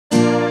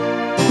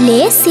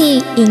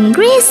Lazy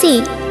Ingresi,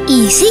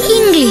 Easy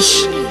English.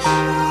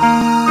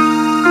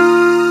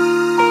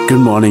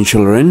 Good morning,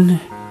 children.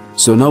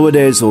 So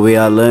nowadays we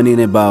are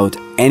learning about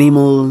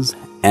animals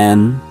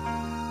and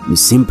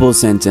simple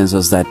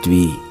sentences that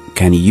we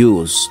can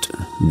use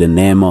the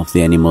name of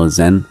the animals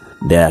and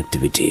their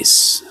activities.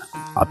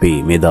 අපි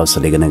මේ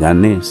දවස්වල ඉගෙන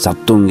ගන්නේ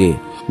සත්තුන්ගේ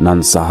නම්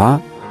සහ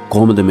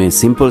කොහොමද මේ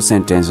simple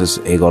sentences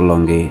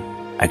ඒගොල්ලොන්ගේ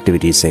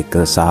activities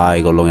එක්ක සහ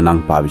ඒගොල්ලොන්ගේ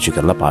නම්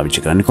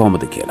පාවිච්චි කරන්නේ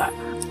කොහොමද කියලා.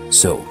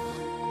 So,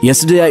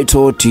 yesterday I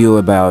taught you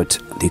about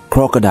the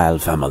crocodile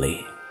family.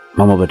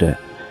 මම ඔබට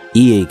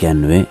ඊයේ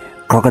ඉගෙනුවේ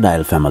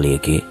crocodile family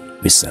එකේ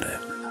විස්තර.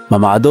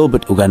 මම අද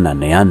ඔබට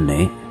උගන්වන්න යන්නේ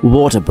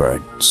water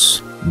birds.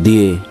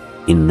 දියේ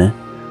ඉන්න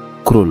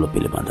කුරුල්ලෝ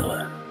පිළිබඳව.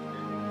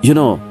 You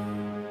know,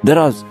 there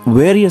are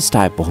various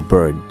type of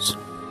birds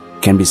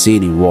can be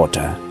seen in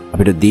water.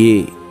 අපිට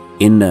දියේ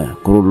ඉන්න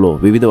කුරුල්ලෝ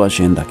විවිධ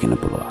වශයෙන් දකින්න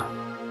පුළුවන්.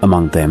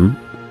 Among them,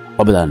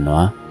 ඔබ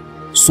දන්නවා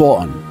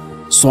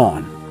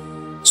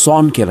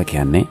swan කියලා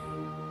කියන්නේ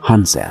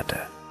හංසයාට.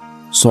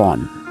 swan.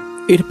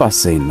 ඊට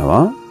පස්සේ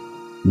ඉන්නවා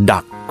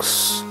ducks.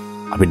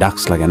 අපි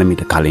ducks ලා ගැන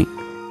මීට කලින්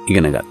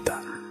ඉගෙන ගත්තා.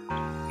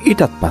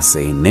 ඊටත්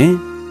පස්සේ ඉන්නේ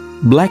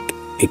black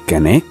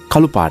එක්කෙනෙක්,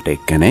 කළු පාට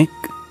එක්කෙනෙක්.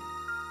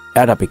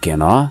 එයාට අපි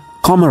කියනවා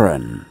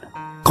cormorant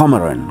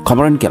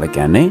කියලා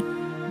කියන්නේ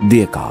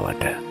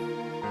දියකාවට.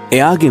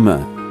 එයාගේම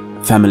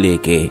family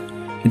එකේ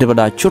ඊට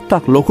වඩා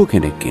චුට්ටක් ලොකු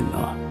කෙනෙක්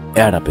ඉන්නවා.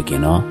 එයාට අපි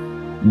කියනවා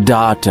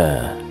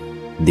darter.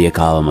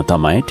 දියකාවම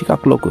තමයි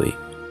ටිකක් ලොකුයි.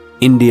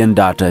 Indian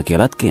darter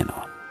කියලාත්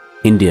කියනවා.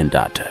 Indian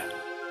darter.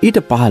 ඊට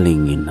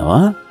පහලින්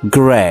ඉන්නවා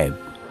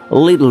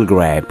little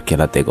crab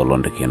කියලාත්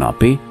ඒගොල්ලොන්ට කියනවා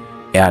අපි.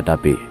 එයාට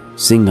අපි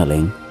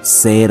සිංහලෙන්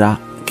සේරා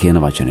කියන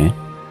වචනේ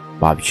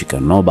පාවිච්චි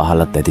කරනවා. ඔබ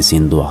අහලත් ඇති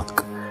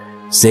සින්දුවක්.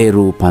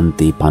 සේරු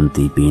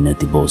පන්ති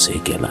පීනති බෝසේ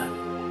කියලා.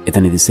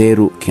 එතනදි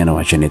සේරු කියන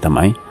වචනේ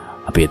තමයි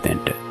අපි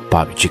එතෙන්ට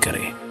පාවිච්චි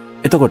කරේ.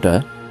 එතකොට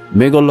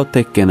මේගොල්ලොත්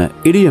එක්කෙන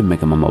ඉඩියම්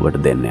එක මම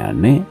ඔබට දෙන්න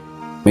යන්නේ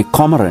මේ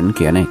cormorant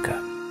කියන එක.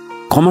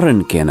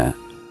 cormorant කියන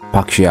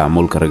පක්ෂියා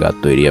මුල්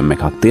කරගත්තු ඉඩියම්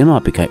එකක් තියෙනවා.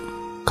 අපි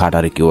කාට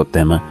හරි කිව්වොත්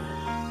එහෙම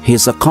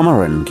he's a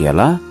cormorant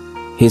කියලා.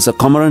 he's a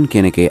cormorant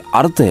කියන එකේ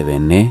අර්ථය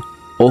වෙන්නේ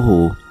ඔහු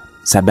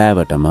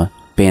සැබෑවටම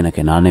පේන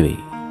කෙනා නෙවෙයි.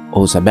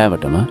 ඔහු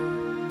සැබෑවටම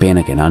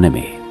පේන කෙනා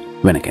නෙමෙයි.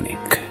 වෙන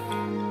කෙනෙක්.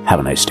 Have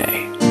a nice day.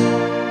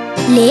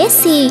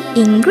 Lazy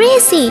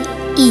Ingresi,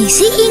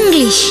 Easy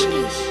English.